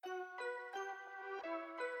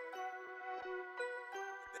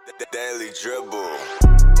The Daily Dribble.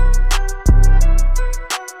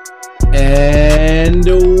 And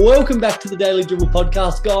welcome back to the Daily Dribble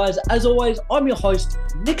podcast, guys. As always, I'm your host,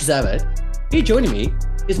 Nick Zabit. Here joining me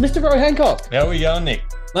is Mr. Roy Hancock. How are we going, Nick?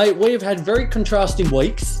 Mate, we've had very contrasting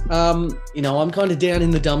weeks. I'm kind of down in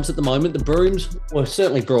the dumps at the moment. The Brooms were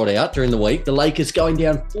certainly brought out during the week. The Lakers going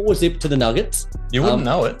down 4-0 to the Nuggets. You wouldn't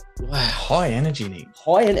know it. Wow. High energy, Nick.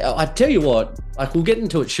 I tell you what, we'll get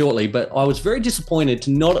into it shortly, but I was very disappointed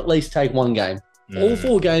to not at least take one game. All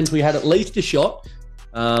four games, we had at least a shot.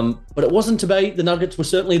 But it wasn't to be. The Nuggets were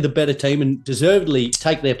certainly the better team and deservedly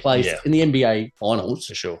take their place in the NBA Finals.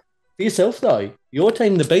 For sure. For yourself, though, your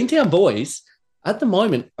team, the Beantown Boys, at the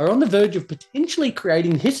moment are on the verge of potentially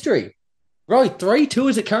creating history. Right, 3-2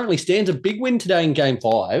 as it currently stands, a big win today in Game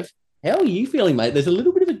 5. How are you feeling, mate? There's a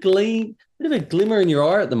little bit of a glimmer in your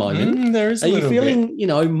eye at the moment. There is Are you feeling,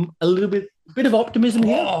 a little bit of optimism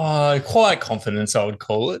here? Oh, quiet confidence, I would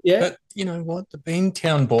call it. Yeah. But you know what? The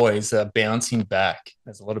Beantown Boys are bouncing back.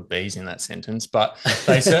 There's a lot of B's in that sentence, but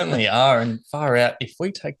they certainly are. And far out, if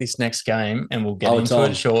we take this next game, and we'll get into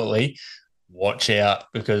it shortly, watch out,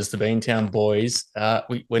 because the Beantown Boys,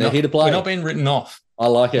 we're here to play. We're not being written off. I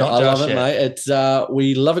like it. I love it, yet. mate. It's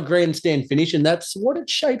we love a grandstand finish, and that's what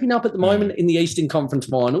it's shaping up at the moment in the Eastern Conference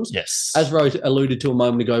Finals. Yes. As Rose alluded to a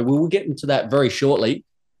moment ago, we will get into that very shortly.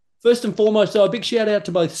 First and foremost, though, a big shout out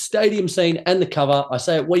to both Stadium Scene and The Cover. I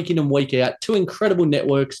say it week in and week out. Two incredible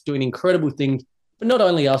networks doing incredible things for not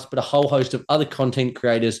only us, but a whole host of other content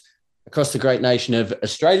creators across the great nation of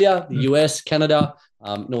Australia, the US, Canada,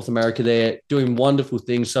 North America there, doing wonderful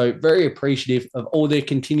things. So very appreciative of all their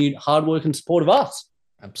continued hard work and support of us.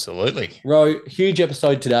 Absolutely. Ro, huge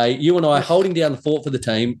episode today. You and I holding down the fort for the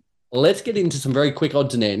team. Let's get into some very quick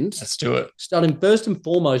odds and ends. Let's do it. Starting first and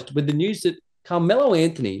foremost with the news that Carmelo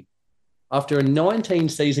Anthony, after a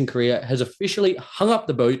 19-season career, has officially hung up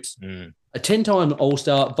the boots. A 10-time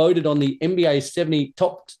All-Star, voted on the NBA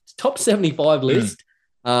top 75 list.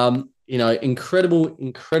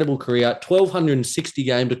 Incredible career. 1,260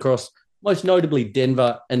 games across, most notably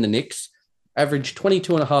Denver and the Knicks. Averaged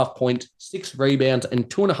 22.5 points, 6 rebounds, and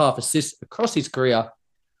 2.5 assists across his career.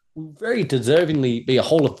 Will very deservingly be a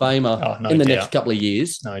Hall of Famer next couple of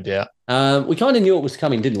years. No doubt. We kind of knew it was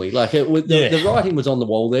coming, didn't we? The writing was on the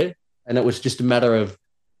wall there, and it was just a matter of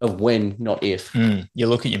when, not if. You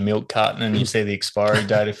look at your milk carton and you see the expiry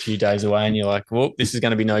date a few days away, and you're like, well, this is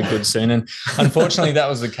going to be no good soon. And unfortunately, that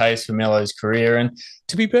was the case for Melo's career. And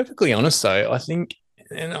to be perfectly honest, though, I think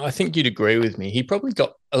you'd agree with me, he probably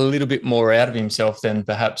got a little bit more out of himself than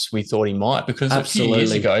perhaps we thought he might, because a few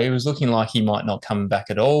years ago, he was looking like he might not come back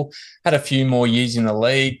at all. Had a few more years in the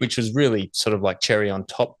league, which was really sort of like cherry on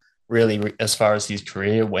top, really, as far as his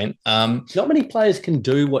career went. Not many players can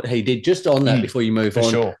do what he did. Just on that before you move on.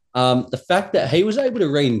 Sure. The fact that he was able to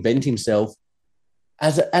reinvent himself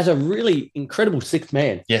as a really incredible sixth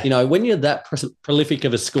man. Yeah. When you're that prolific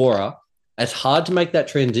of a scorer, it's hard to make that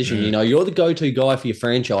transition. You're the go-to guy for your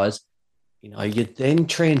franchise. You're then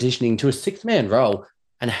transitioning to a sixth-man role.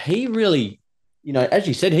 And he really, as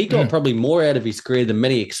you said, he got probably more out of his career than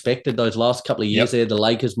many expected those last couple of years there. The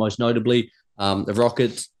Lakers, most notably, the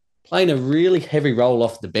Rockets, playing a really heavy role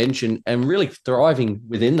off the bench and really thriving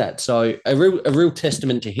within that. So a real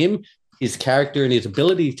testament to him, his character and his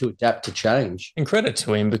ability to adapt to change. And credit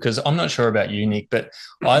to him, because I'm not sure about you, Nick, but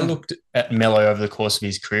I looked at Melo over the course of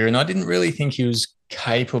his career and I didn't really think he was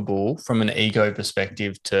capable from an ego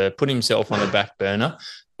perspective to put himself on the back burner.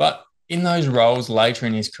 But in those roles later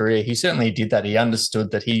in his career, he certainly did that. He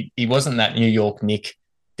understood that he wasn't that New York Knick,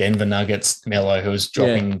 Denver Nuggets Melo who was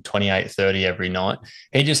dropping 28, 30 every night.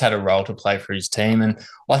 He just had a role to play for his team. And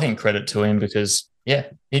I think credit to him because,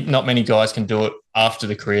 not many guys can do it after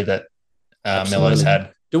the career that Melo's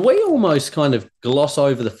had. Do we almost kind of gloss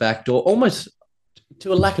over the fact, or almost,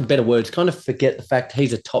 to a lack of better words, kind of forget the fact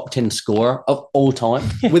he's a top 10 scorer of all time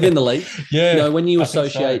within the league? When you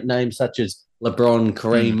associate names such as LeBron,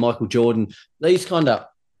 Kareem, Michael Jordan, these kind of,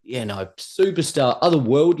 superstar,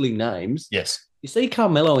 otherworldly names. Yes. You see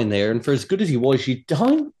Carmelo in there, and for as good as he was, you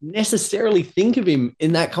don't necessarily think of him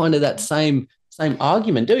in that kind of that same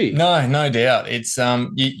argument, do you? No doubt. It's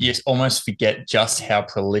you almost forget just how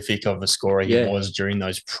prolific of a scorer he was during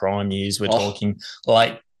those prime years. We're talking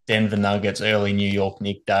late Denver Nuggets, early New York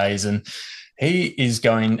Knicks days, and he is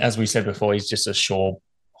going, as we said before, he's just a sure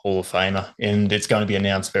Hall of Famer, and it's going to be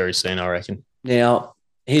announced very soon, I reckon. Now,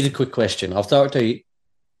 here's a quick question. I'll throw it to you.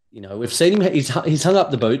 We've seen him. He's hung up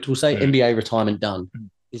the boots. We'll say NBA retirement done.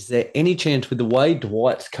 Is there any chance with the way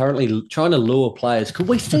Dwight's currently trying to lure players, could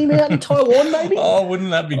we see him out in Taiwan maybe? Oh,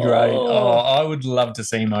 wouldn't that be great? I would love to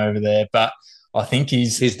see him over there. But I think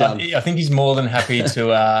He's done. I think he's more than happy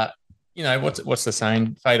to, what's the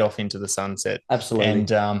saying? Fade off into the sunset.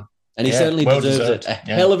 Absolutely. And he certainly well deserves deserved. it.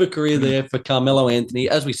 A hell of a career there for Carmelo Anthony.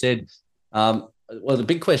 As we said, the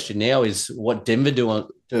big question now is what Denver do.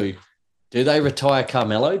 Do they retire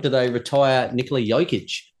Carmelo? Do they retire Nikola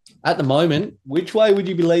Jokic? At the moment, which way would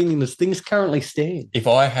you be leaning as things currently stand? If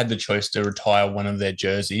I had the choice to retire one of their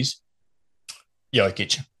jerseys,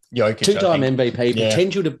 Jokic. Two-time MVP,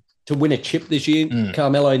 potential to win a chip this year.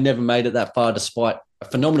 Carmelo never made it that far despite a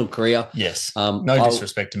phenomenal career. Yes. No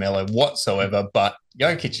disrespect to Melo whatsoever, but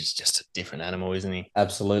Jokic is just a different animal, isn't he?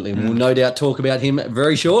 Absolutely. We'll no doubt talk about him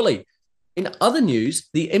very shortly. In other news,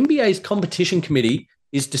 the NBA's competition committee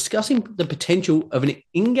is discussing the potential of an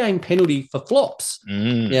in-game penalty for flops.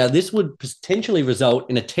 Now, this would potentially result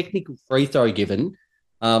in a technical free throw given.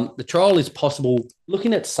 The trial is possible.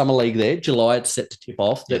 Looking at Summer League there, July, it's set to tip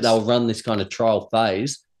off that they'll run this kind of trial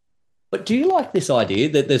phase. But do you like this idea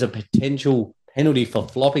that there's a potential penalty for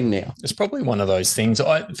flopping now? It's probably one of those things.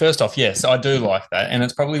 First off, yes, I do like that. And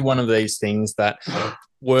it's probably one of these things that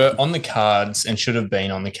were on the cards and should have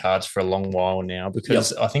been on the cards for a long while now,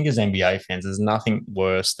 because I think as NBA fans, there's nothing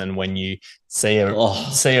worse than when you see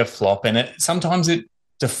a flop, and sometimes it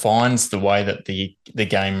defines the way that the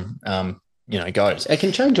game goes. It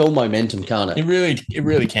can change all momentum, can't it? It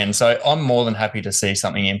really can. So I'm more than happy to see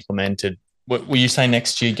something implemented. What will you say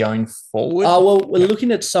next year going forward? We're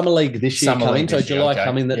looking at Summer League this year coming, so July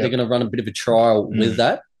coming, that they're going to run a bit of a trial with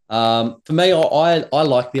that. For me, I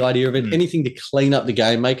like the idea of it. Anything to clean up the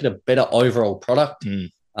game, make it a better overall product.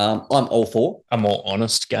 I'm all for. A more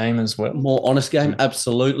honest game as well. More honest game,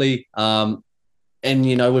 absolutely. And,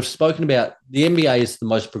 we've spoken about the NBA is the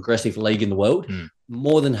most progressive league in the world.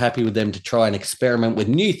 More than happy with them to try and experiment with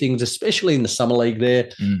new things, especially in the Summer League there.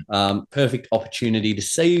 Perfect opportunity to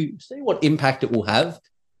see what impact it will have.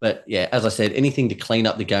 But, yeah, as I said, anything to clean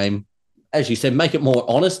up the game, as you said, make it more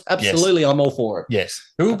honest. Absolutely, I'm all for it. Yes.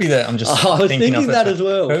 Who will be the? I was thinking that as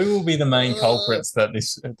well. Who will be the main culprits that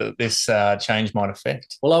this change might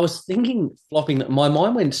affect? Well, I was thinking flopping. My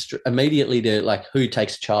mind went immediately to like who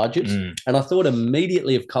takes charges, and I thought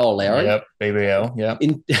immediately of Kyle Lowry. Yep, BBL. Yep.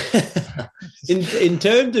 In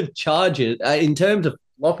terms of charges, in terms of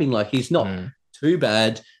flopping, like he's not too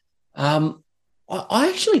bad. I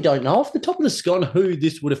actually don't know off the top of the scone who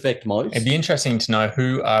this would affect most. It'd be interesting to know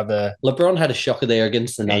who are the... LeBron had a shocker there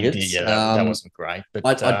against the Nuggets. That wasn't great.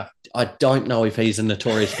 But I don't know if he's a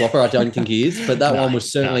notorious flopper. I don't think he is, but that one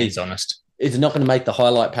was certainly... he's honest. It's not going to make the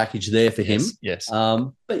highlight package there for him. Yes.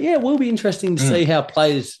 But yeah, it will be interesting to see how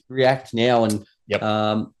players react now, and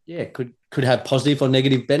could have positive or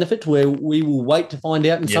negative benefits, where we will wait to find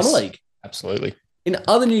out in Summer League. Absolutely. In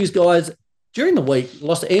other news, guys, during the week,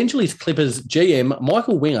 Los Angeles Clippers GM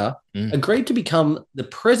Michael Winger agreed to become the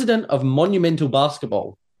president of Monumental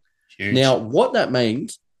Basketball. Huge. Now, what that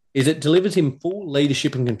means is it delivers him full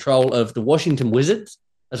leadership and control of the Washington Wizards,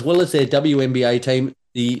 as well as their WNBA team,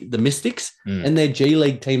 the Mystics, and their G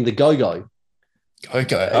League team, the Go-Go.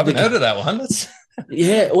 Go-Go. I haven't heard of that one.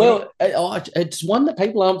 Yeah, well, it's one that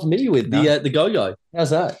people aren't familiar with, the Go-Go. How's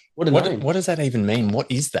that? What does that even mean?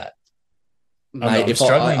 What is that? Mate,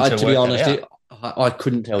 to be honest, I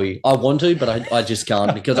couldn't tell you. I want to, but I just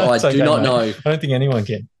can't, because I do not know. I don't think anyone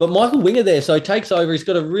can. But Michael Winger there, so he takes over. He's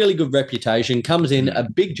got a really good reputation, comes in, a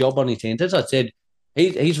big job on his hands. As I said,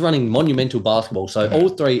 he's running Monumental Basketball, so all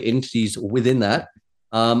three entities within that.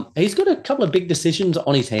 He's got a couple of big decisions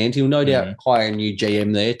on his hands. He'll no doubt hire a new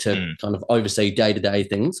GM there to kind of oversee day-to-day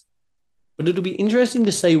things. But it'll be interesting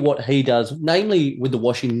to see what he does, namely with the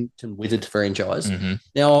Washington Wizards franchise.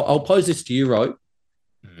 Now, I'll pose this to you, Ro.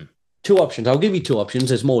 Two options. I'll give you two options.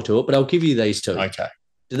 There's more to it, but I'll give you these two. Okay.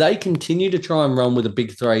 Do they continue to try and run with a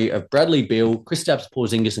big three of Bradley Beal, Kristaps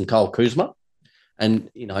Porzingis, and Kyle Kuzma? And,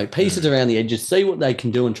 pieces around the edges, see what they can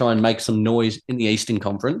do and try and make some noise in the Eastern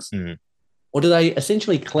Conference? Or do they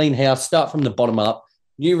essentially clean house, start from the bottom up,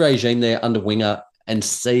 new regime there under Winger, and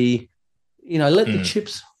see, let the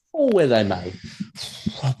chips fall where they may?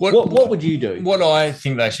 What would you do? What I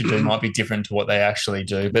think they should do might be different to what they actually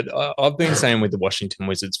do, but I've been saying with the Washington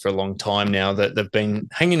Wizards for a long time now that they've been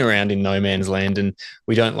hanging around in no man's land, and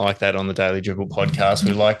we don't like that on the Daily Dribble podcast.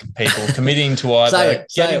 We like people committing to either...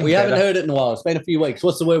 Say it. We haven't heard it in a while. It's been a few weeks.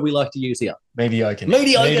 What's the word we like to use here? Mediocre.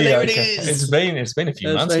 Mediocre. There it is. It's been a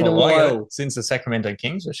few months. Been a while. Since the Sacramento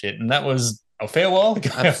Kings were shit, and that was a fair while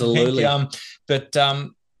ago. Absolutely.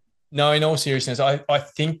 No, in all seriousness, I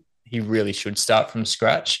think he really should start from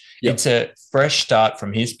scratch. It's a fresh start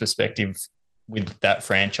from his perspective with that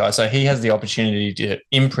franchise. So he has the opportunity to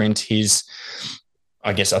imprint his,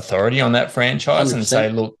 I guess, authority on that franchise 100%. And say,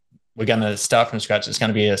 look, we're going to start from scratch. It's going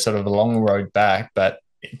to be a sort of a long road back, but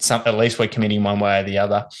at least we're committing one way or the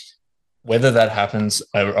other. Whether that happens,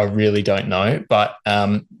 I really don't know. But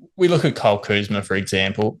we look at Kyle Kuzma, for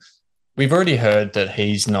example. We've already heard that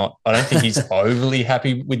I don't think he's overly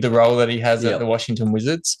happy with the role that he has at the Washington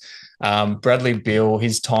Wizards. Bradley Beal,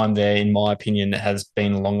 his time there, in my opinion, has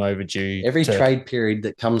been long overdue. Every trade period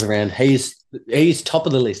that comes around, he's top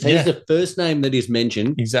of the list. He's the first name that is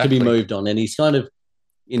mentioned to be moved on. And he's kind of,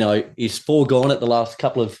 he's foregone at the last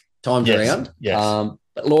couple of times around. Yes.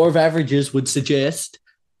 But law of averages would suggest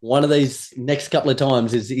one of these next couple of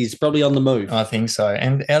times he's probably on the move. I think so.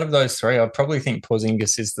 And out of those three, I probably think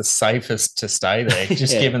Porzingis is the safest to stay there,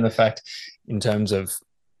 just given the fact in terms of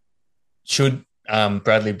should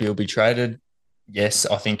Bradley Beal be traded? Yes,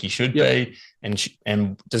 I think he should be.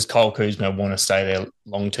 And does Kyle Kuzma want to stay there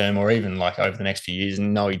long term or even like over the next few years?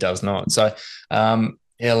 No, he does not. So, a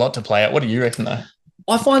lot to play out. What do you reckon, though?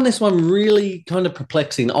 I find this one really kind of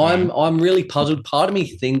perplexing. I'm really puzzled. Part of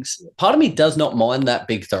me does not mind that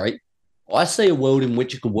big three. I see a world in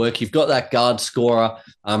which it could work. You've got that guard scorer,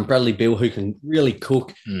 Bradley Beal, who can really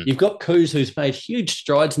cook. You've got Kuz, who's made huge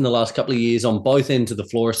strides in the last couple of years on both ends of the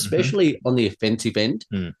floor, especially on the offensive end.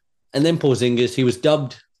 And then Porzingis, he was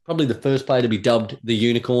dubbed probably the first player to be dubbed the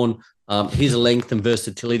unicorn. His length and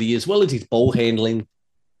versatility, as well as his ball handling.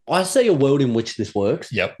 I see a world in which this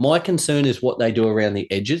works. Yep. My concern is what they do around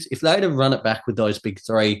the edges. If they had to run it back with those big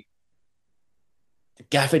three,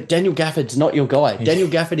 Daniel Gafford's not your guy. Daniel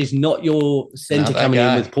Gafford is not your centre coming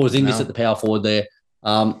in with Porzingis at the power forward there.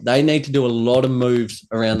 They need to do a lot of moves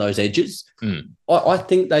around those edges. I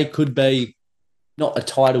think they could be not a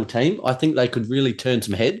title team. I think they could really turn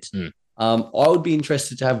some heads. I would be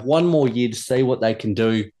interested to have one more year to see what they can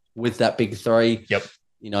do with that big three. Yep.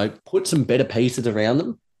 Put some better pieces around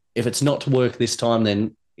them. If it's not to work this time,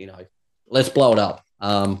 then, let's blow it up.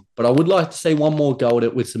 But I would like to see one more go at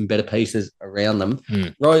it with some better pieces around them.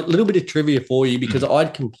 Right, a little bit of trivia for you because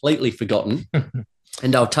I'd completely forgotten,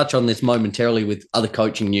 and I'll touch on this momentarily with other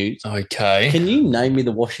coaching news. Okay. Can you name me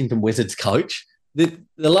the Washington Wizards coach? The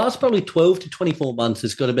last probably 12 to 24 months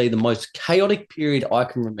has got to be the most chaotic period I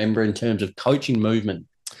can remember in terms of coaching movement.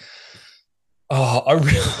 Oh,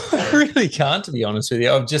 I really can't, to be honest with you.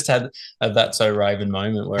 I've just had a That's So Raven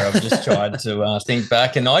moment where I've just tried to think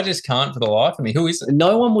back, and I just can't for the life of me. Who is it?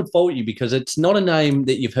 No one would fault you because it's not a name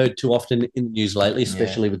that you've heard too often in the news lately,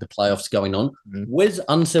 especially with the playoffs going on. Wes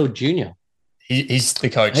Unseld Jr. He's the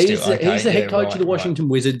coach he's still. He's the head coach of the Washington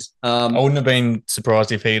Wizards. I wouldn't have been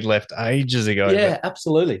surprised if he'd left ages ago. Yeah,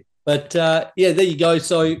 absolutely. But, there you go.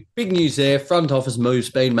 So big news there. Front office moves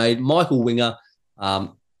being made. Michael Winger,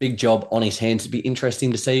 big job on his hands. It'd be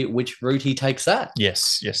interesting to see which route he takes that.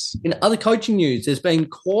 Yes. In other coaching news, there's been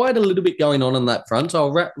quite a little bit going on that front. So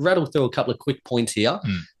I'll rattle through a couple of quick points here.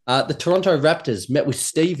 The Toronto Raptors met with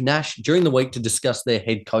Steve Nash during the week to discuss their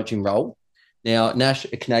head coaching role. Now, Nash,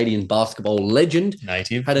 a Canadian basketball legend,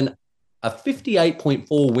 native, had a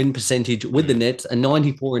 58.4 win percentage with the Nets, a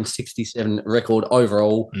 94-67 record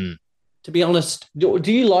overall. To be honest, do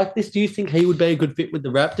you like this? Do you think he would be a good fit with the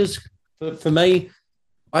Raptors? For me,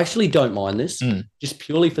 I actually don't mind this, just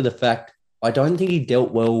purely for the fact I don't think he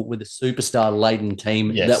dealt well with a superstar-laden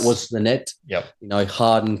team that was the Nets. Yep.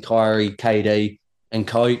 Harden, Kyrie, KD, and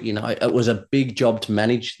Co. It was a big job to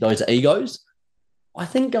manage those egos. I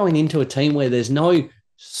think going into a team where there's no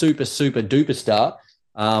super duper star,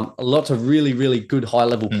 lots of really, really good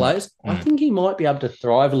high-level players, I think he might be able to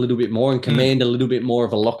thrive a little bit more and command a little bit more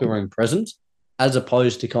of a locker room presence as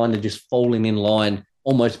opposed to kind of just falling in line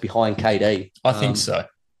almost behind KD. I think so.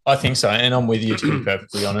 And I'm with you, to be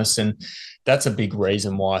perfectly honest. And that's a big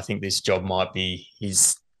reason why I think this job might be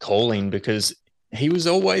his calling, because he was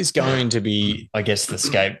always going to be, I guess, the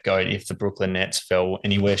scapegoat if the Brooklyn Nets fell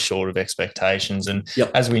anywhere short of expectations. And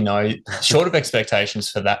as we know, short of expectations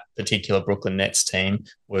for that particular Brooklyn Nets team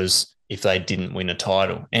was if they didn't win a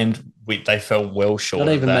title. And they fell well short of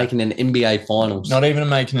that. Not even making an NBA Finals. Not even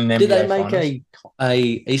making an NBA Finals. Did they make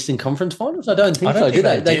a Eastern Conference Finals? I don't think so, did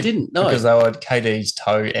they? They didn't, no. Because they had KD's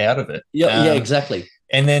toe out of it. Yeah, exactly.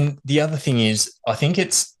 And then the other thing is, I think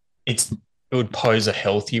it would pose a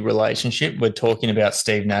healthy relationship. We're talking about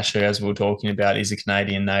Steve Nash, who, as we were talking about, is a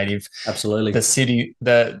Canadian native. Absolutely. The city,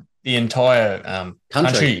 the entire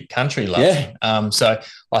country loves him. So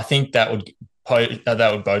I think that would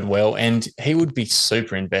bode well, and he would be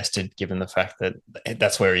super invested given the fact that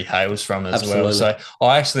that's where he hails from as well. So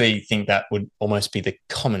I actually think that would almost be the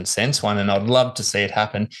common sense one, and I'd love to see it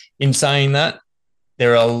happen. In saying that,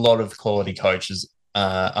 there are a lot of quality coaches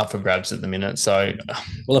up for grabs at the minute. So,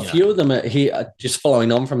 well, a few of them are here. Just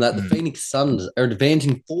following on from that, the Phoenix Suns are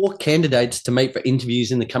advancing 4 candidates to meet for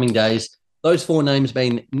interviews in the coming days. Those 4 names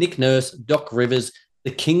being Nick Nurse, Doc Rivers,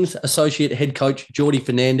 the Kings associate head coach Jordi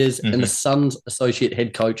Fernandez, and the Suns associate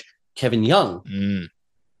head coach Kevin Young.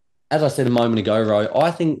 As I said a moment ago, Ro,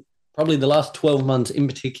 I think probably the last 12 months in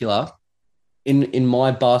particular, in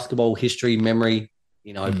my basketball history, memory,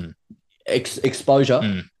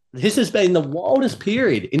 exposure, this has been the wildest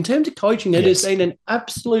period. In terms of coaching, it has been an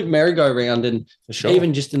absolute merry-go-round. And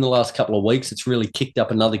even just in the last couple of weeks, it's really kicked up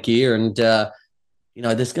another gear. And,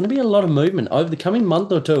 there's going to be a lot of movement over the coming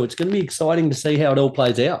month or two. It's going to be exciting to see how it all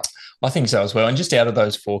plays out. I think so as well. And just out of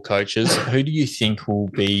those 4 coaches, who do you think will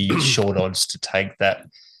be short odds to take that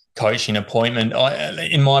coaching appointment?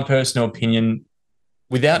 In my personal opinion,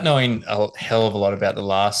 without knowing a hell of a lot about the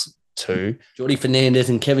last 2, Jordi Fernandez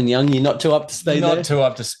and Kevin Young, you're not too up to speed there? Not too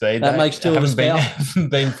up to speed. That makes 2 of us haven't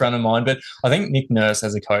been front of mind. But I think Nick Nurse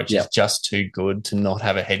as a coach is just too good to not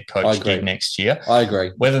have a head coach gig next year. I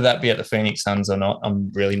agree. Whether that be at the Phoenix Suns or not,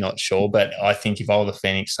 I'm really not sure. But I think if I were the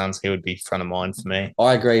Phoenix Suns, he would be front of mind for me.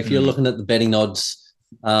 I agree. If you're looking at the betting odds,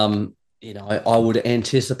 I would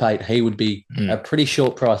anticipate he would be a pretty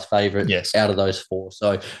short price favourite out of those 4.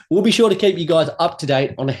 So we'll be sure to keep you guys up to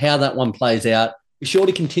date on how that one plays out. Be sure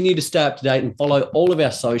to continue to stay up to date and follow all of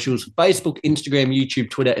our socials, Facebook, Instagram,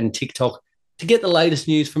 YouTube, Twitter, and TikTok to get the latest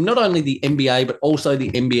news from not only the NBA, but also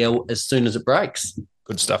the NBL as soon as it breaks.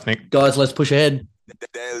 Good stuff, Nick. Guys, let's push ahead. The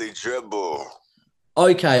Daily Dribble.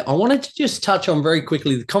 Okay, I wanted to just touch on very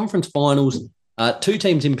quickly the conference finals. 2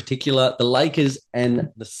 teams in particular, the Lakers and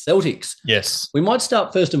the Celtics. Yes. We might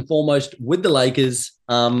start first and foremost with the Lakers.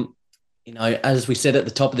 As we said at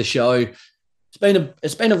the top of the show,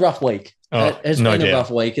 it's been a rough week. It's been a rough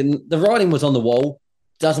week, and the writing was on the wall.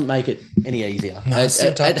 Doesn't make it any easier. No,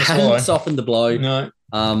 it hasn't softened the blow. No.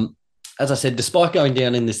 As I said, despite going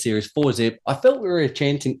down in this series 4-0, I felt we were a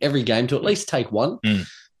chance in every game to at least take one.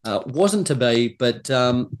 Wasn't to be, but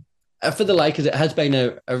for the Lakers, it has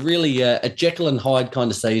been a really a Jekyll and Hyde kind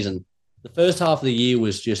of season. The first half of the year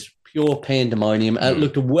was just pure pandemonium. It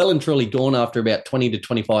looked well and truly gone after about 20 to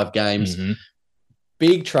 25 games.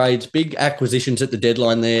 Big trades, big acquisitions at the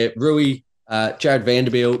deadline there. Rui, Jared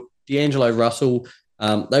Vanderbilt, D'Angelo Russell,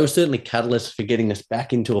 they were certainly catalysts for getting us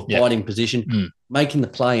back into a fighting position, making the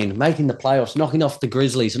play-in, making the playoffs, knocking off the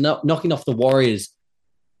Grizzlies, and knocking off the Warriors.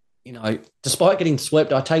 Despite getting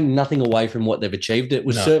swept, I take nothing away from what they've achieved. It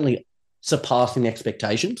was certainly surpassing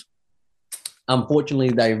expectations. Unfortunately,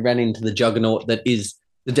 they ran into the juggernaut that is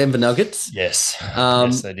the Denver Nuggets. Yes,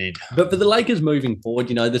 yes, they did. But for the Lakers moving forward,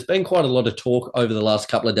 there's been quite a lot of talk over the last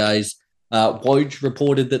couple of days. Woj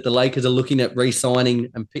reported that the Lakers are looking at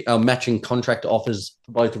re-signing and matching contract offers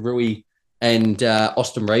for both Rui and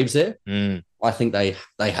Austin Reeves there. I think they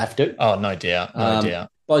have to. Oh, no doubt. No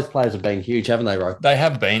doubt. Both players have been huge, haven't they, Ro? They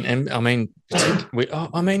have been. And,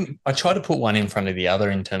 I try to put one in front of the other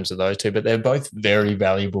in terms of those 2, but they're both very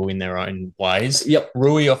valuable in their own ways. Yep.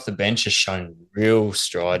 Rui off the bench has shown real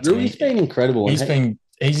strides. Rui's been incredible.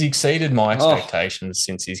 He's exceeded my expectations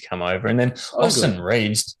since he's come over. And then Austin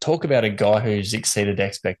Reeves, talk about a guy who's exceeded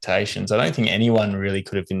expectations. I don't think anyone really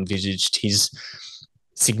could have envisaged his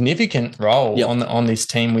significant role on this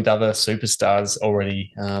team with other superstars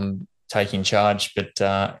already taking charge. But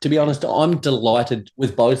to be honest, I'm delighted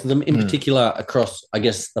with both of them, in particular across, I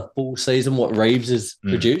guess, the full season, what Reeves has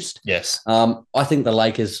produced. Yes. I think the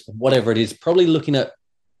Lakers, whatever it is, probably looking at,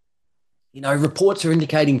 reports are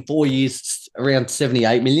indicating 4 years, around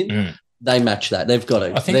 78 million. They match that. They've got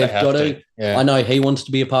to. I think they've got to. Yeah. I know he wants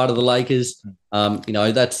to be a part of the Lakers.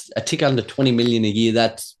 That's a tick under 20 million a year.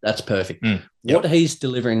 That's perfect. What he's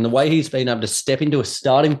delivering, the way he's been able to step into a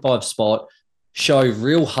starting 5 spot, show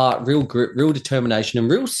real heart, real grit, real determination, and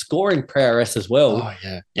real scoring prowess as well. Oh,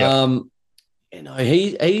 yeah. Yep.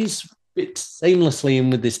 He's fit seamlessly in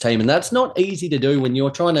with this team, and that's not easy to do when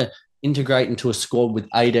you're trying to integrate into a squad with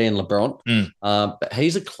AD and LeBron. But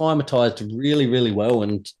he's acclimatized really, really well,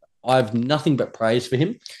 and I have nothing but praise for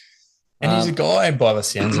him. And he's a guy, by the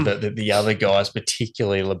sounds of it, that the other guys,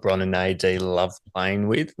 particularly LeBron and AD, love playing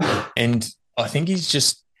with. And I think he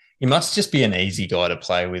must just be an easy guy to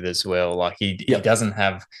play with as well. Like he doesn't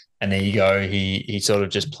have an ego. He sort of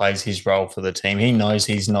just plays his role for the team. He knows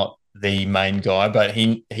he's not the main guy, but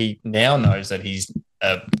he now knows that he's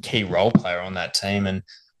a key role player on that team. And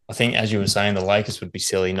I think, as you were saying, the Lakers would be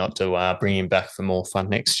silly not to bring him back for more fun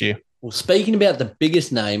next year. Well, speaking about the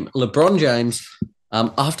biggest name, LeBron James,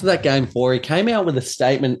 after that Game 4, he came out with a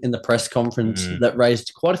statement in the press conference that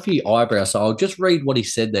raised quite a few eyebrows. So I'll just read what he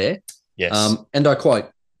said there. Yes. And I quote,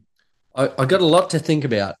 I got a lot to think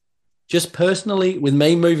about. just personally, with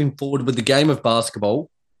me moving forward with the game of basketball,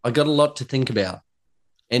 I got a lot to think about.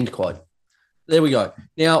 End quote. There we go.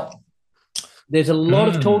 Now, there's a lot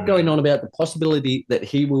of talk going on about the possibility that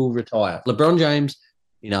he will retire. LeBron James,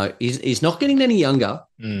 he's not getting any younger.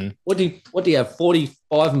 What do you have?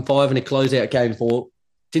 45-5 in a closeout game for?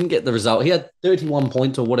 Didn't get the result. He had 31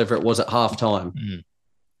 points or whatever it was at halftime.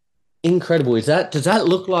 Incredible. Does that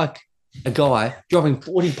look like a guy dropping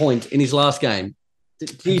 40 points in his last game?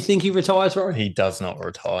 Do you think he retires, Rory? He does not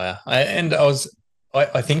retire. I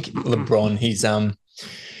think LeBron,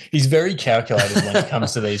 he's very calculated when it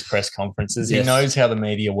comes to these press conferences. Yes. He knows how the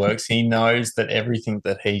media works. He knows that everything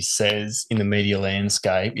that he says in the media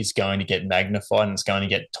landscape is going to get magnified and it's going to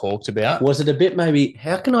get talked about. Was it a bit maybe,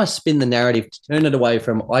 how can I spin the narrative to turn it away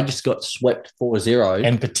from I just got swept 4-0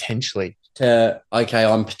 and potentially to, okay,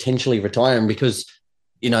 I'm potentially retiring because,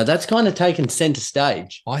 that's kind of taken center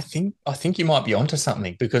stage. I think you might be onto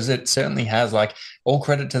something because it certainly has, like, all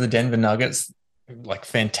credit to the Denver Nuggets. Like,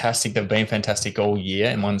 fantastic. They've been fantastic all year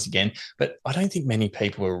and once again, but I don't think many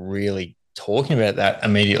people are really talking about that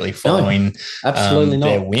immediately following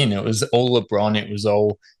their win. It was all LeBron. It was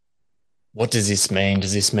all, what does this mean?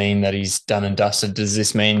 Does this mean that he's done and dusted? Does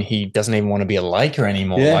this mean he doesn't even want to be a Laker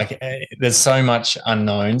anymore? Yeah. Like, there's so much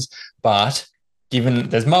unknowns, but given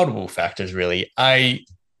there's multiple factors really.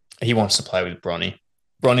 He wants to play with Bronny.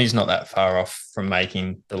 Bronny's not that far off from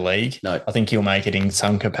making the league. No. I think he'll make it in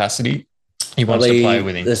some capacity. He wants to play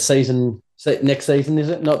with him. The season, next season, is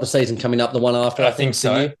it? Not the season coming up, the one after, I think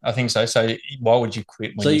so. I think so. So why would you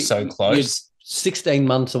quit when you're so close? You're 16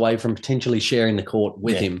 months away from potentially sharing the court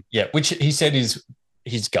with him. Yeah, which he said is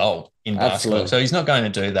his goal in basketball. So he's not going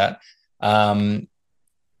to do that.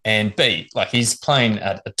 And B, like, he's playing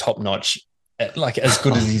at a top-notch, like as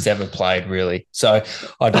good as he's ever played, really. So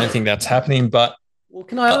I don't think that's happening. But well,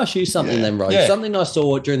 can I ask you something then, Rose? Yeah. Something I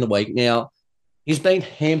saw during the week. Now, he's been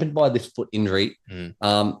hampered by this foot injury,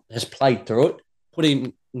 has played through it, put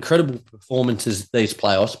in incredible performances these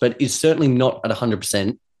playoffs, but is certainly not at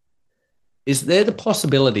 100%. Is there the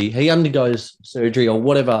possibility he undergoes surgery or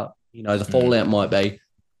whatever, the fallout might be,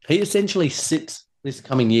 he essentially sits this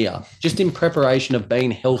coming year just in preparation of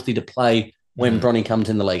being healthy to play when Bronny comes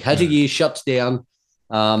in the league? Has a year, shuts down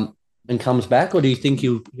and comes back, or do you think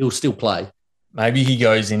he'll still play? Maybe he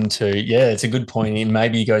goes into, it's a good point.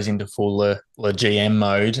 Maybe he goes into full GM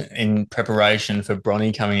mode in preparation for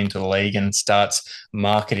Bronny coming into the league and starts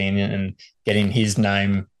marketing and getting his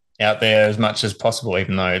name out there as much as possible,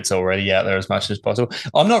 even though it's already out there as much as possible.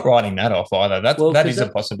 I'm not writing that off either. That is a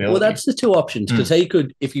possibility. Well, that's the two options, because he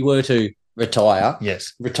could, if he were to retire,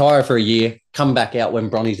 retire for a year, come back out when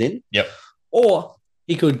Bronny's in. Yep. Or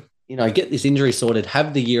he could, get this injury sorted,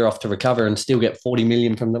 have the year off to recover and still get $40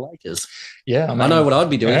 million from the Lakers. Yeah. I know what I'd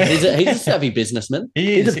be doing. He's a savvy businessman.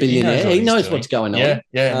 He's a billionaire. He knows what's going on.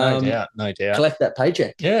 Yeah, no doubt. Collect that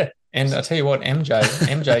paycheck. Yeah. And I tell you what,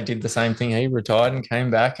 MJ did the same thing. He retired and came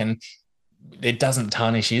back, and it doesn't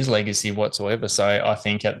tarnish his legacy whatsoever. So I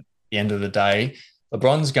think at the end of the day,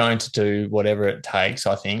 LeBron's going to do whatever it takes,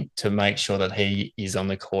 I think, to make sure that he is on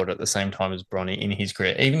the court at the same time as Bronny in his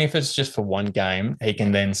career. Even if it's just for one game, he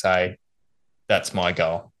can then say, that's my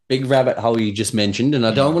goal. Big rabbit hole you just mentioned, and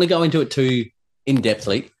I don't want to go into it too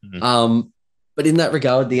in-depthly. But in that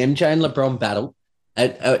regard, the MJ and LeBron battle,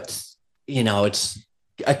 it's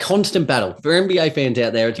a constant battle. For NBA fans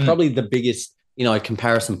out there, it's probably the biggest,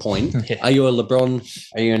 comparison point. Are you a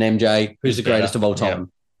LeBron? Are you an MJ? Who's the greatest of all time?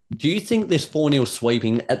 Do you think this 4-0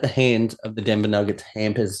 sweeping at the hands of the Denver Nuggets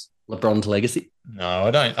hampers LeBron's legacy? No,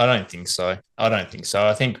 I don't think so.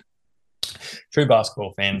 I think true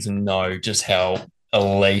basketball fans know just how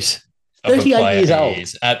elite of a player he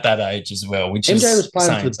is at that age as well, which MJ was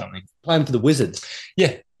playing for the Wizards.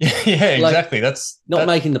 Yeah, exactly. That's not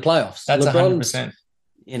making the playoffs. That's 100%.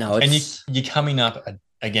 It's, and you're coming up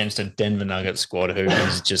against a Denver Nuggets squad who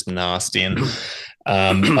is just nasty, and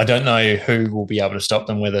I don't know who will be able to stop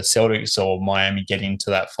them, whether Celtics or Miami get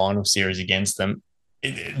into that final series against them.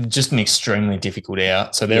 Just an extremely difficult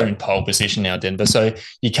out. So they're in pole position now, Denver. So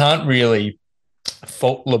you can't really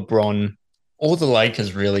fault LeBron or the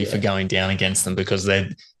Lakers really for going down against them, because they're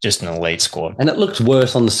just an elite squad. And it looks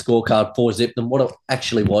worse on the scorecard for Zip than what it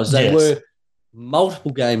actually was. They were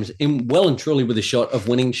multiple games in well and truly with a shot of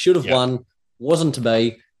winning, should have won, wasn't to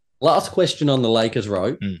be. Last question on the Lakers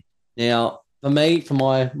row. Now, for me, for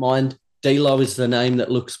my mind, D'Lo is the name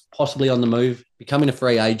that looks possibly on the move, becoming a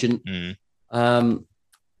free agent. He's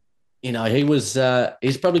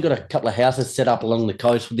probably got a couple of houses set up along the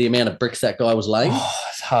coast with the amount of bricks that guy was laying. Oh,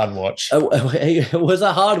 it's a hard watch. It was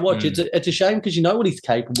a hard watch. It's a shame, because you know what he's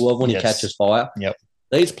capable of when he catches fire. Yep.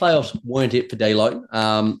 These playoffs weren't it for D'Lo.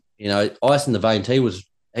 ice in the veins. He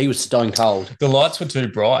was stone cold. The lights were too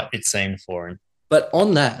bright, it seemed, for him. But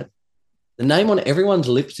on that, the name on everyone's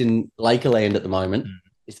lips in Lakerland at the moment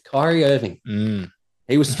is Kyrie Irving.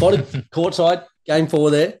 He was spotted courtside, game 4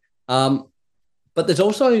 there. But there's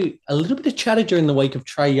also a little bit of chatter during the week of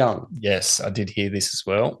Trae Young. Yes, I did hear this as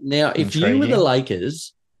well. Now, if you were the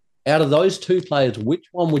Lakers, out of those two players, which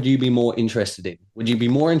one would you be more interested in? Would you be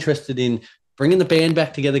more interested in bringing the band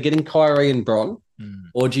back together, getting Kyrie and Bron,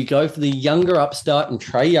 or do you go for the younger upstart and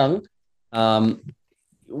Trae Young?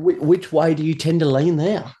 Which way do you tend to lean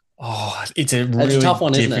there? Oh, it's a really tough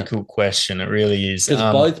one, difficult question. It really is.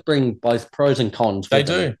 Because both bring both pros and cons. They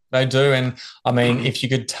do. And, I mean, if you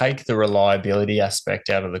could take the reliability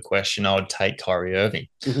aspect out of the question, I would take Kyrie Irving.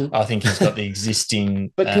 I think he's got the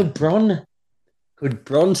existing... But could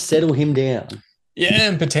Bron settle him down? Yeah,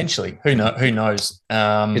 and potentially. Who knows?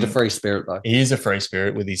 He's a free spirit, though. He is a free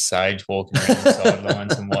spirit with his sage walking around the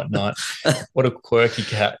sidelines and whatnot. What a quirky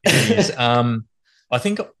cat he is. I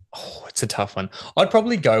think... Oh, it's a tough one. I'd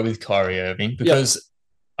probably go with Kyrie Irving because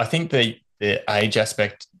I think the age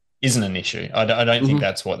aspect isn't an issue. I don't think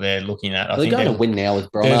that's what they're looking at. They're going to win now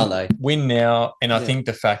with Bron, aren't they? Win now, and I think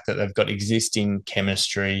the fact that they've got existing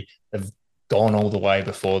chemistry, they've gone all the way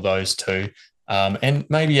before those two, and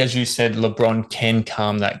maybe, as you said, LeBron can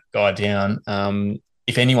calm that guy down.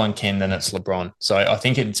 If anyone can, then it's LeBron. So I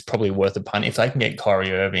think it's probably worth a punt. If they can get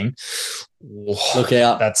Kyrie Irving, look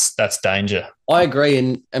out. That's danger. I agree.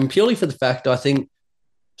 And purely for the fact, I think,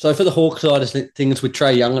 so for the Hawks side of things with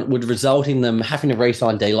Trae Young, it would result in them having to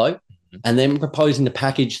re-sign D'Lo and then proposing a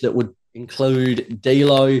package that would include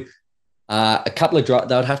D'Lo, a couple of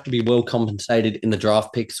they would have to be well compensated in the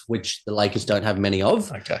draft picks, which the Lakers don't have many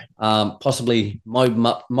of. Okay. Possibly Mo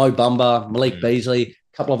Bamba, Malik Beasley,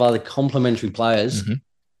 a couple of other complementary players.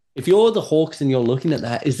 If you're the Hawks and you're looking at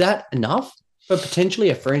that, is that enough for potentially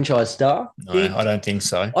a franchise star? No, I don't think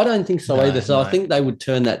so. I don't think so either. So I think they would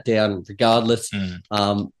turn that down regardless.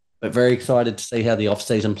 But very excited to see how the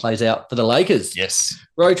offseason plays out for the Lakers. Yes.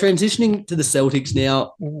 Right, transitioning to the Celtics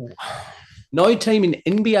now. No team in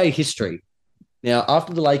NBA history. Now,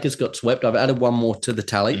 after the Lakers got swept, I've added one more to the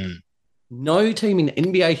tally. No team in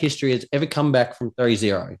NBA history has ever come back from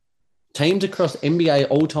 3-0. Teams across NBA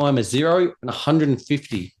all-time are 0 and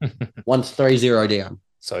 150 once 3-0 down.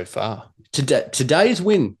 So far. Today's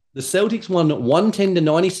win, the Celtics won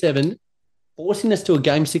 110-97, forcing us to a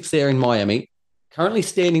Game 6 there in Miami, currently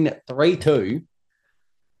standing at 3-2.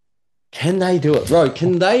 Can they do it? Bro,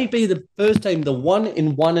 can they be the first team, the 1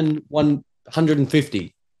 in 1 and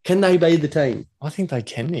 150? Can they be the team? I think they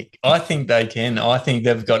can, Nick. I think they can. I think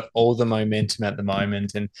they've got all the momentum at the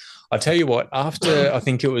moment. And I tell you what, after I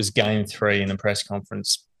think it was Game 3 in the press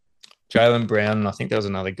conference, Jaylen Brown, and I think there was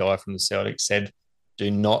another guy from the Celtics, said, do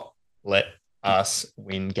not let us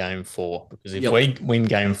win Game 4, because if we win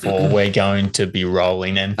Game 4, we're going to be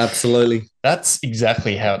rolling. And absolutely, that's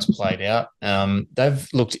exactly how it's played out. They've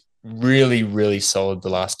looked really, really solid the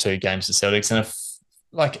last 2 games, the Celtics, and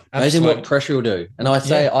imagine what pressure will do. And I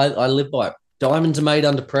say, I live by it. Diamonds are made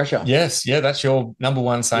under pressure. Yes, that's your number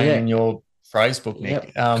one saying in your phrase book,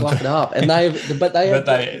 Nick. Clock it up. And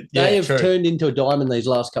they have turned into a diamond these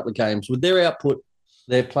last couple of games. With their output,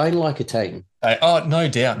 they're playing like a team. No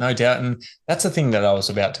doubt. And that's the thing that I was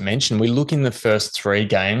about to mention. We look in the first 3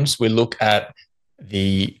 games, we look at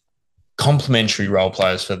the complementary role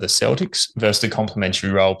players for the Celtics versus the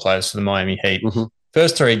complementary role players for the Miami Heat.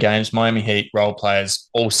 First 3 games, Miami Heat role players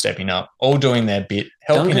all stepping up, all doing their bit,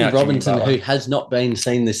 helping Duncan out Robinson, who has not been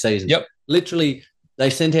seen this season. Yep. Literally, they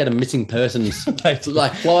sent out a missing persons.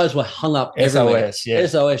 Like flyers were hung up everywhere.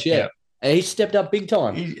 SOS, yeah. And he stepped up big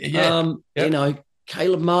time.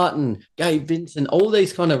 Caleb Martin, Gabe Vincent, all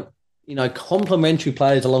these kind of, complementary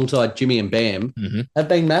players alongside Jimmy and Bam have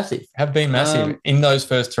been massive. In those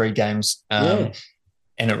first 3 games.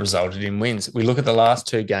 And it resulted in wins. We look at the last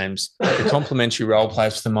 2 games, the complementary role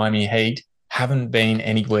players for the Miami Heat haven't been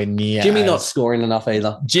anywhere near. Jimmy not scoring enough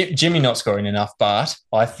either. Jimmy not scoring enough, but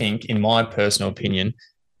I think, in my personal opinion,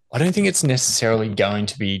 I don't think it's necessarily going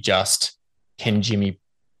to be just can Jimmy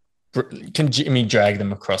drag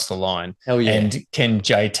them across the line? Hell yeah. And can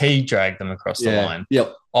JT drag them across the line?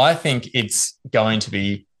 Yep. I think it's going to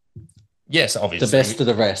be, yes, obviously. The best of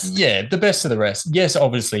the rest. Yeah, the best of the rest. Yes,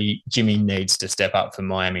 obviously, Jimmy needs to step up for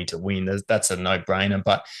Miami to win. That's a no-brainer,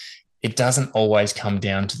 but it doesn't always come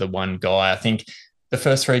down to the one guy. I think the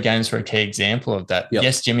first 3 games were a key example of that. Yep.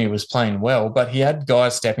 Yes, Jimmy was playing well, but he had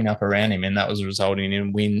guys stepping up around him, and that was resulting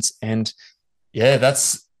in wins. And,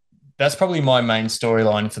 that's probably my main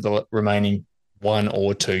storyline for the remaining 1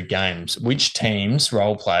 or 2 games. Which teams,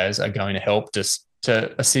 role players, are going to help us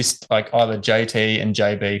to assist like either JT and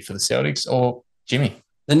JB for the Celtics or Jimmy?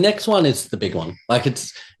 The next one is the big one. Like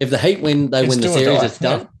if the Heat win, they win the series, it's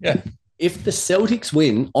done. Yeah. If the Celtics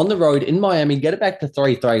win on the road in Miami, get it back to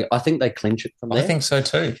 3-3, I think they clinch it from there. I think so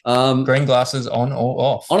too. Green glasses on or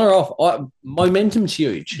off? On or off. Momentum's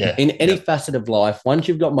huge in any facet of life. Once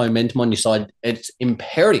you've got momentum on your side, it's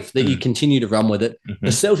imperative that you continue to run with it. Mm-hmm.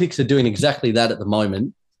 The Celtics are doing exactly that at the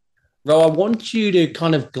moment. Ro, I want you to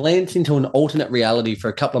kind of glance into an alternate reality for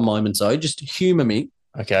a couple of moments, though. Just humour me.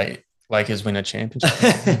 Okay. Lakers win a championship.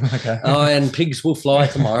 Okay. And pigs will fly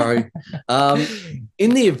tomorrow. In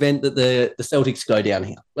the event that the Celtics go down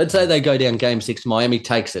here, let's say they go down Game 6, Miami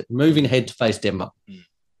takes it, moving ahead to face Denver.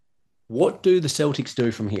 What do the Celtics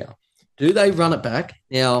do from here? Do they run it back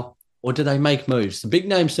now, or do they make moves? The big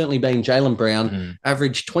name certainly being Jaylen Brown,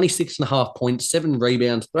 averaged 26.5 points, 7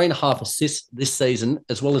 rebounds, 3.5 assists this season,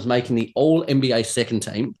 as well as making the All-NBA second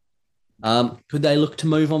team. Could they look to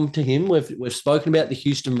move on to him? We've spoken about the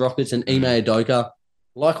Houston Rockets and Ime Udoka.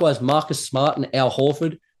 Likewise, Marcus Smart and Al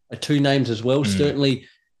Horford are two names as well. Certainly,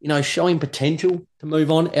 showing potential to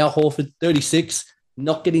move on. Al Horford, 36,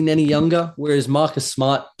 not getting any younger, whereas Marcus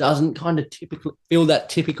Smart doesn't kind of feel that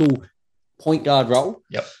typical point guard role.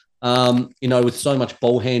 Yep. With so much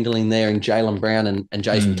ball handling there in Jaylen Brown and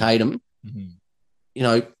Jason Tatum.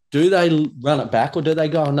 Do they run it back or do they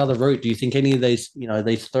go another route? Do you think any of these,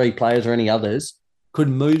 these three players or any others, could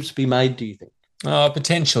moves be made, do you think?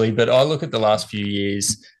 Potentially, but I look at the last few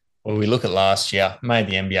years, or we look at last year, made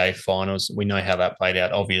the NBA Finals. We know how that played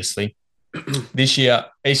out, obviously. This year,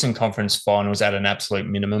 Eastern Conference Finals at an absolute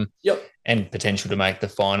minimum. Yep. And potential to make the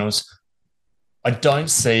finals. I don't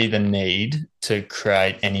see the need to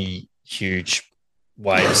create any huge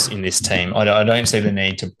waves in this team. I don't see the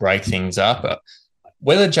need to break things up.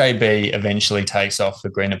 Whether JB eventually takes off for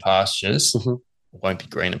greener pastures, won't be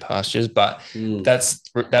greener pastures, but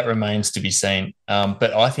that remains to be seen.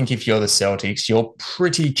 But I think if you're the Celtics, you're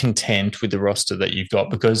pretty content with the roster that you've got,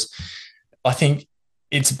 because I think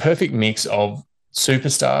it's a perfect mix of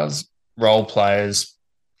superstars, role players,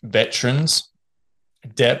 veterans,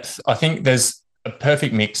 depth. I think there's a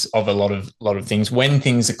perfect mix of a lot of things when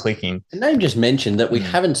things are clicking. The name just mentioned that we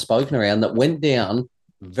haven't spoken around that went down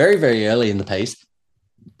very, very early in the piece.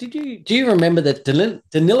 Do you remember that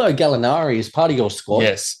Danilo Gallinari is part of your squad?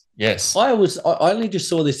 Yes. I only just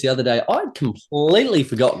saw this the other day. I'd completely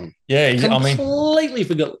forgotten. Yeah, completely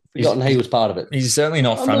forgotten he was part of it. He's certainly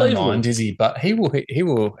not front of mind, is he? But he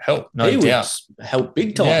will help, no doubt. Help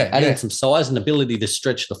big time. Adding some size and ability to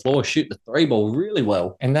stretch the floor, shoot the three ball really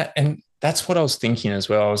well. And that's what I was thinking as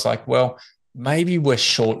well. I was like, well, maybe we're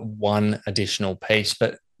short one additional piece,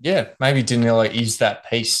 but yeah, maybe Danilo is that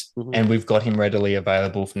piece, and we've got him readily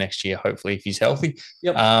available for next year, hopefully, if he's healthy.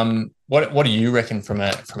 Yep. What do you reckon from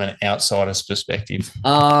an outsider's perspective?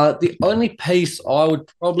 The only piece I would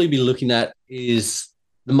probably be looking at is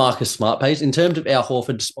the Marcus Smart piece. In terms of Al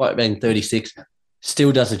Horford, despite being 36,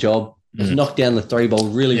 still does a job. Has knocked down the three ball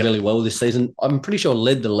really well this season. I'm pretty sure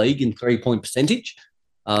led the league in 3-point percentage.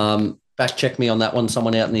 Fact check me on that one,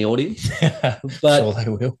 someone out in the audience. But sure they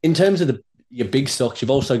will. In terms of your big stocks,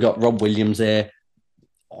 you've also got Rob Williams there.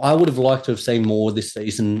 I would have liked to have seen more this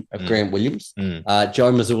season of Grant Williams.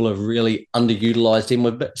 Joe Mazzulla really underutilized him.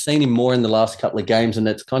 We've seen him more in the last couple of games, and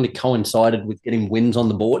it's kind of coincided with getting wins on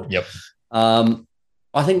the board. Yep.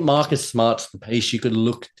 I think Marcus Smart's the piece you could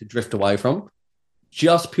look to drift away from,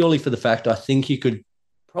 just purely for the fact I think you could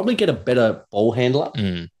probably get a better ball handler.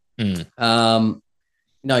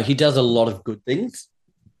 He does a lot of good things,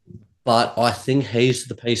 but I think he's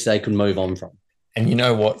the piece they could move on from. And you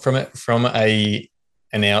know what? From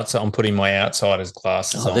an outside, I'm putting my outsider's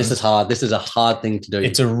glasses on. This is hard. This is a hard thing to do.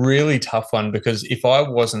 It's a really tough one, because if I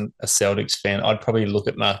wasn't a Celtics fan, I'd probably look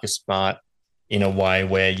at Marcus Smart in a way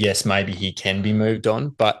where, yes, maybe he can be moved on.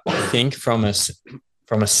 But I think from a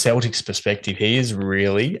Celtics perspective, he is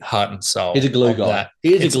really heart and soul. He's a glue guy.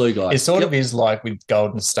 He is a glue guy. It sort of is like with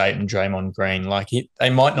Golden State and Draymond Green. Like they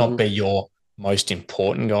might not be your most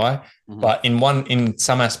important guy, but in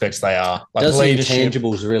some aspects they are. Like does the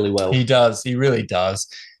intangibles really well. He does. He really does.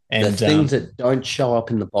 And the things that don't show up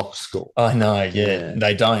in the box score. I know. Yeah.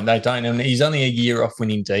 They don't. And he's only a year off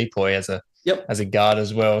winning Depoy as a guard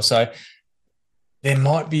as well. So there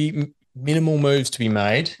might be minimal moves to be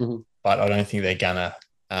made, but I don't think they're gonna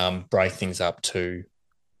break things up too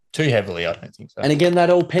heavily. I don't think so. And again,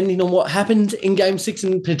 that all pending on what happens in Game 6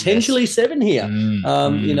 and potentially 7 here.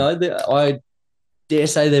 I dare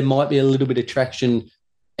say there might be a little bit of traction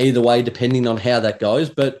either way, depending on how that goes.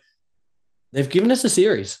 But they've given us a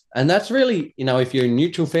series, and that's really, if you're a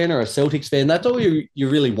neutral fan or a Celtics fan, that's all you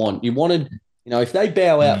really want. You wanted, if they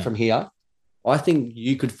bow out from here, I think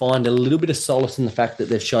you could find a little bit of solace in the fact that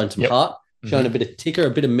they've shown some heart, shown a bit of ticker,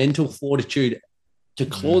 a bit of mental fortitude to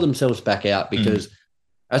claw themselves back out because,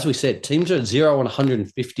 as we said, teams are at 0 on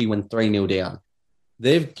 150 when 3-0 down.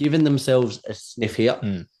 They've given themselves a sniff here.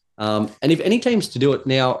 And if any teams to do it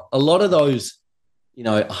now, a lot of those,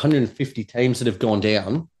 150 teams that have gone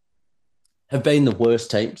down have been the worst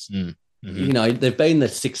teams. They've been the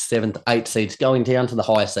 6th, 7th, 8th seeds going down to the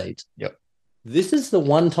higher seeds. Yep. This is the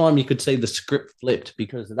one time you could see the script flipped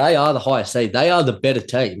because they are the higher seed. They are the better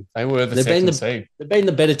team. They were the second seed. They've been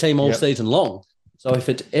the better team all season long. So if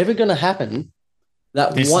it's ever going to happen,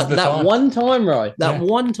 one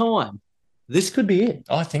time, this could be it.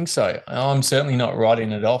 I think so. I'm certainly not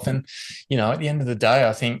writing it off. And, at the end of the day,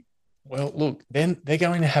 I think, well, look, then they're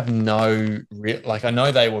going to have I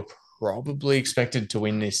know they were probably expected to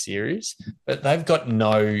win this series, but they've got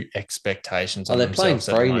no expectations on themselves.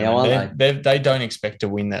 They're playing free now, aren't they? They don't expect to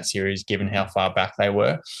win that series given how far back they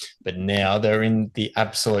were. But now they're in the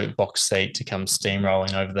absolute box seat to come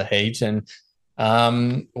steamrolling over the Heat. And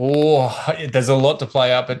there's a lot to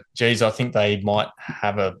play up, but geez, I think they might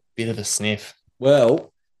have a bit of a sniff.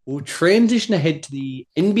 Well, we'll transition ahead to the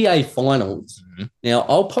NBA Finals. Now,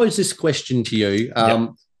 I'll pose this question to you.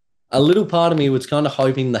 A little part of me was kind of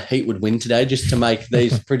hoping the Heat would win today just to make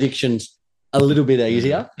these predictions a little bit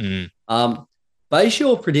easier. Base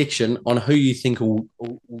your prediction on who you think will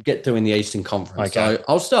get through in the Eastern Conference. Okay. So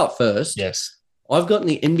I'll start first. Yes. I've got in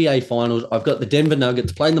the NBA Finals, I've got the Denver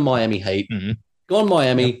Nuggets playing the Miami Heat. Gone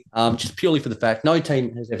Miami, just purely for the fact no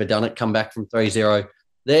team has ever done it, come back from 3-0.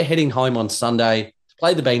 They're heading home on Sunday to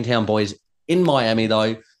play the Beantown Boys in Miami,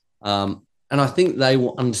 though. And I think they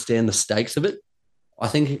will understand the stakes of it. I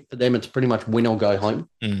think for them, it's pretty much win or go home.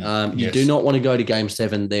 You do not want to go to Game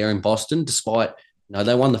 7 there in Boston, despite,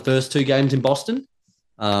 they won the first 2 games in Boston.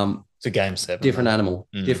 It's a Game 7. Different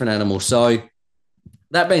animal. So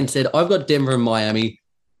that being said, I've got Denver and Miami.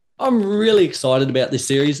 I'm really excited about this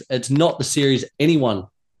series. It's not the series anyone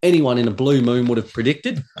in a blue moon would have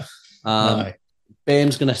predicted. No.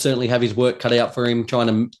 Bam's going to certainly have his work cut out for him,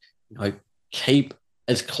 trying to keep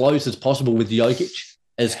as close as possible with Jokic,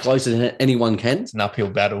 as close as anyone can. It's an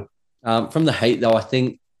uphill battle. From the Heat, though, I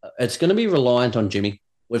think it's going to be reliant on Jimmy.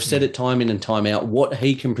 We've said it time in and time out, what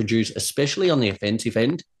he can produce, especially on the offensive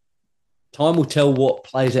end. Time will tell what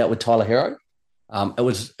plays out with Tyler Hero. It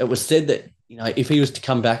was said that, if he was to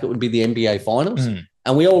come back, it would be the NBA Finals.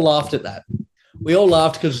 And we all laughed at that. We all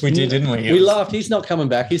laughed because we did, didn't we? We laughed. He's not coming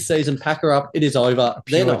back. His season, pack her up. It is over.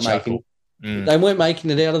 They're not making. They weren't making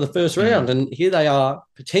it out of the first round, and here they are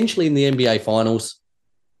potentially in the NBA Finals.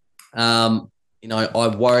 I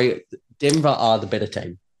worry. Denver are the better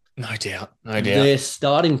team. No doubt. Their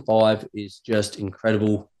starting 5 is just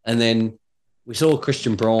incredible. And then we saw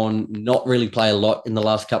Christian Braun not really play a lot in the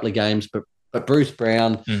last couple of games, but Bruce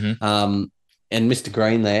Brown and Mr.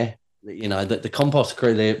 Green there, the compost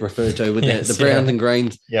crew they're referred to with the Browns and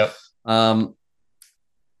Greens. Yep.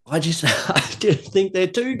 I just think they're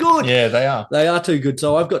too good. Yeah, they are. They are too good.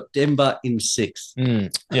 So I've got Denver in 6.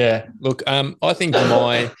 Yeah. Look, I think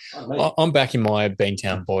I'm backing my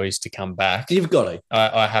Beantown Boys to come back. You've got to.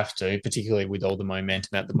 I have to, particularly with all the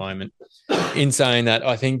momentum at the moment. In saying that,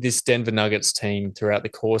 I think this Denver Nuggets team throughout the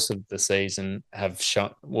course of the season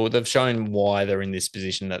they've shown why they're in this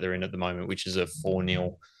position that they're in at the moment, which is a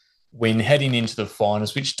 4-0 win heading into the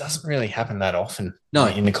finals, which doesn't really happen that often. No,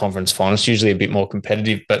 in the conference finals, usually a bit more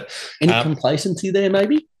competitive. But any complacency there,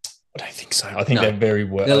 maybe? I don't think so. I think they're very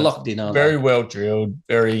well. They're locked in, aren't very they? well drilled,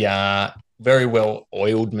 very well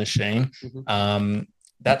oiled machine.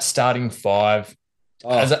 That starting 5.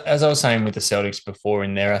 As I was saying with the Celtics before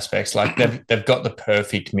in their aspects, like they've got the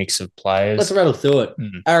perfect mix of players. Let's rattle through it.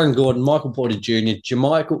 Aaron Gordon, Michael Porter Jr.,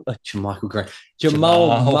 Jamal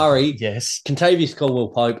Murray, yes, Kentavious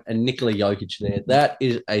Caldwell-Pope, and Nikola Jokic there. That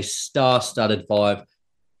is a star-studded 5.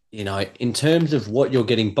 In terms of what you're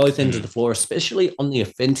getting both ends of the floor, especially on the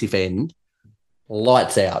offensive end,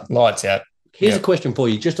 lights out. Lights out. Here's a question for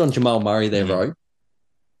you, just on Jamal Murray there, bro.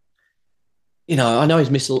 I know he's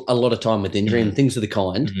missed a lot of time with injury and things of the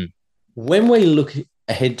kind. When we look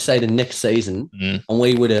ahead, say, to next season, and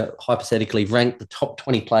we were to hypothetically rank the top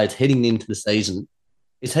 20 players heading into the season,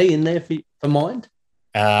 is he in there for mind?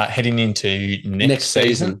 Heading into next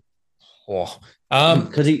season?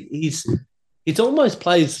 Because he's almost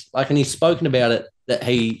plays like, and he's spoken about it, that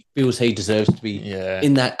he feels he deserves to be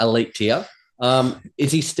in that elite tier.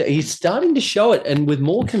 He's starting to show it, and with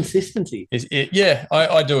more consistency.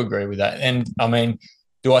 I do agree with that. And I mean,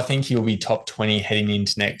 do I think he'll be top 20 heading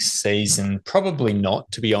into next season? Probably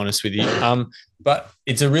not, to be honest with you. But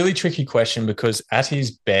it's a really tricky question because at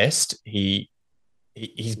his best, he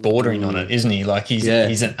he's bordering on it, isn't he? Like he's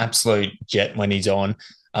an absolute jet when he's on.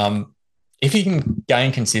 If he can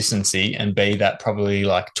gain consistency and be that probably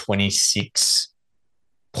like 26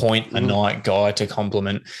 point a night guy to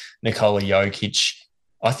complement Nikola Jokic,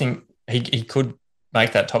 I think he could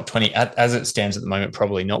make that top 20 as it stands at the moment.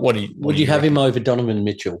 Probably not. Would you have him over Donovan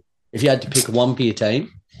Mitchell if you had to pick one for your team?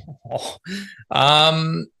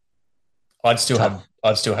 I'd still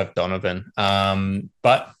have Donovan.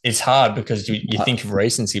 But it's hard because you think of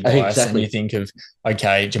recency bias and you think of,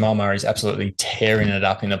 okay, Jamal Murray's absolutely tearing it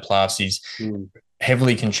up in the playoffs. He's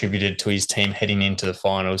heavily contributed to his team heading into the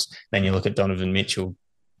finals. Then you look at Donovan Mitchell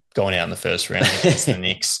going out in the first round against the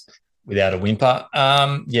Knicks without a whimper.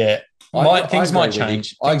 Things might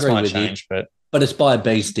change. Things might change, but it's by a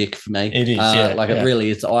bee's dick for me. It is, it really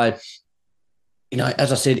is.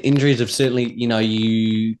 As I said, injuries have certainly,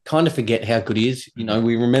 you kind of forget how good he is.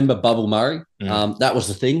 We remember Bubble Murray. That was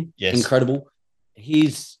the thing. Yes. Incredible.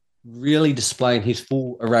 He's really displaying his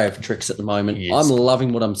full array of tricks at the moment. I'm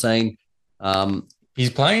loving what I'm seeing. He's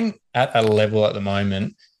playing at a level at the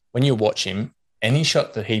moment. When you watch him, any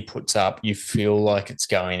shot that he puts up, you feel like it's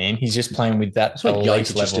going in. He's just playing with that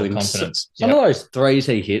elite level of confidence. Some of those threes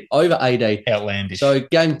he hit, over 80. Outlandish. So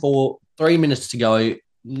game 4, 3 minutes to go,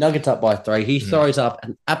 Nuggets up by 3. He throws up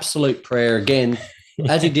an absolute prayer again,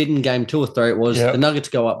 as he did in game 2 or 3. It was the Nuggets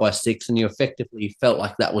go up by 6, and you effectively felt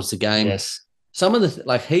like that was the game. Yes. Some of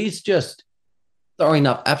the he's just throwing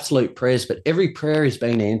up absolute prayers, but every prayer is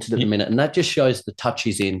being answered at the minute, and that just shows the touch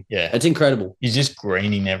he's in. Yeah, it's incredible. He's just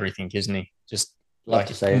greening everything, isn't he? Just love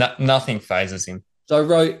to say nothing phases him. So,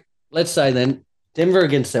 Ro, let's say then Denver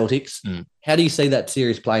against Celtics. How do you see that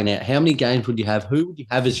series playing out? How many games would you have? Who would you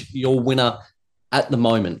have as your winner at the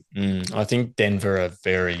moment? I think Denver are a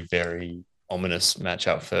very, very ominous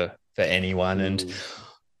matchup for anyone. And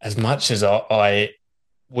as much as I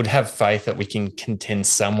would have faith that we can contend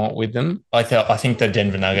somewhat with them, I think the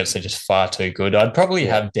Denver Nuggets are just far too good. I'd probably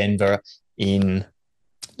have Denver in.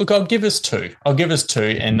 Look, I'll give us 2.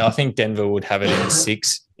 And I think Denver would have it in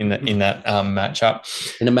 6 in that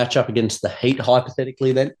matchup. In a matchup against the Heat,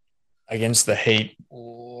 hypothetically, then? Against the Heat,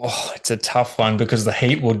 it's a tough one because the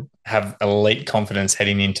Heat would have elite confidence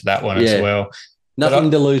heading into that one as well. Nothing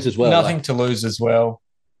to lose as well. Nothing to lose as well.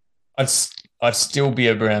 I'd still be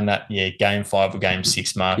around that game 5 or game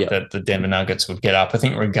 6 mark that the Denver Nuggets would get up. I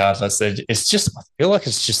think regardless, it's just, I feel like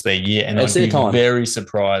it's just their year, and I'd be very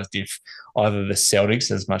surprised if either the Celtics,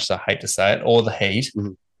 as much as I hate to say it, or the Heat.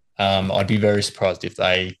 I'd be very surprised if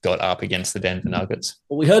they got up against the Denver Nuggets.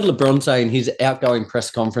 Well, we heard LeBron say in his outgoing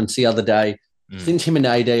press conference the other day, since him and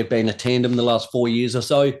AD have been a tandem the last 4 years or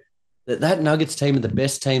so, that Nuggets team are the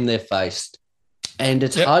best team they've faced. And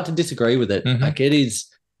it's hard to disagree with it. Like it is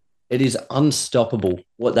unstoppable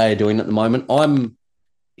what they are doing at the moment.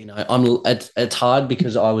 It's hard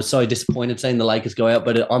because I was so disappointed seeing the Lakers go out,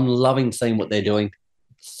 but I'm loving seeing what they're doing.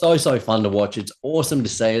 So fun to watch. It's awesome to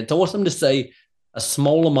see. It's awesome to see a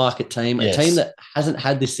smaller market team, a team that hasn't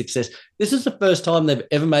had this success. This is the first time they've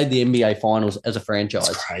ever made the NBA Finals as a franchise.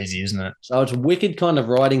 It's crazy, isn't it? So it's wicked kind of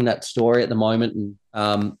writing that story at the moment.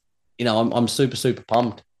 And, I'm super, super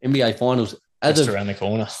pumped. NBA Finals. Just around the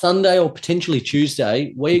corner. Sunday or potentially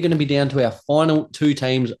Tuesday, we're going to be down to our final 2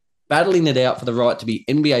 teams battling it out for the right to be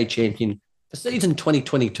NBA champion for season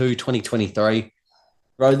 2022-2023.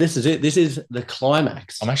 Bro, this is it. This is the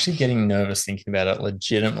climax. I'm actually getting nervous thinking about it,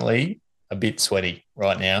 legitimately a bit sweaty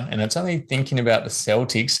right now. And it's only thinking about the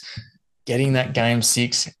Celtics getting that game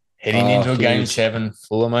 6, heading into a game 7,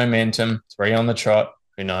 full of momentum, 3 on the trot.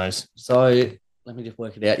 Who knows? So let me just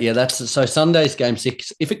work it out. Yeah, so Sunday's game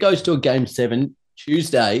 6. If it goes to a game 7,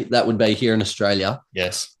 Tuesday, that would be here in Australia.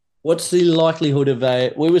 Yes. What's the likelihood of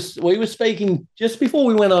we were speaking just before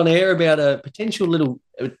we went on air about a potential little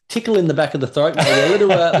tickle in the back of the throat, maybe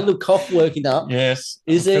a little cough working up. Yes.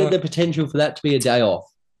 Is there the potential for that to be a day off?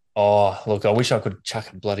 Oh, look, I wish I could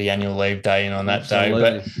chuck a bloody annual leave day in on that day.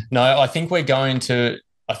 But no, I think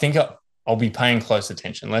I'll be paying close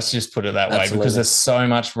attention. Let's just put it that way, because there's so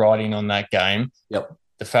much riding on that game. Yep.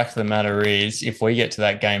 The fact of the matter is, if we get to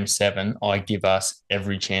that game 7, I give us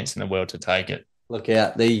every chance in the world to take it. Look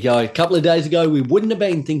out. There you go. A couple of days ago, we wouldn't have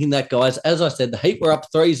been thinking that, guys. As I said, the Heat were up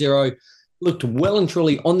 3-0, looked well and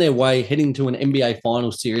truly on their way heading to an NBA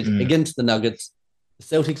Finals series against the Nuggets. The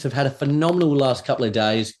Celtics have had a phenomenal last couple of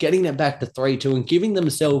days, getting it back to 3-2 and giving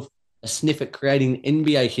themselves a sniff at creating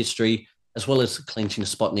NBA history, as well as clinching a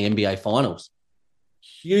spot in the NBA Finals.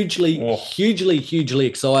 Hugely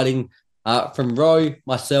exciting. From Ro,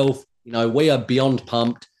 myself, we are beyond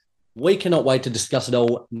pumped. We cannot wait to discuss it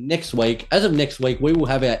all next week. As of next week, we will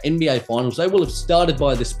have our NBA Finals. They will have started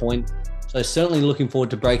by this point. So certainly looking forward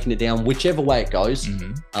to breaking it down whichever way it goes.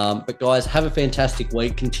 But guys, have a fantastic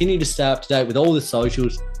week. Continue to stay up to date with all the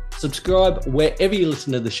socials. Subscribe wherever you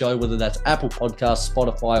listen to the show, whether that's Apple Podcasts,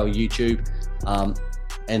 Spotify, or YouTube.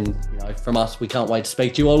 And from us, we can't wait to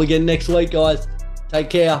speak to you all again next week, guys. Take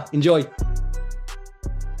care. Enjoy.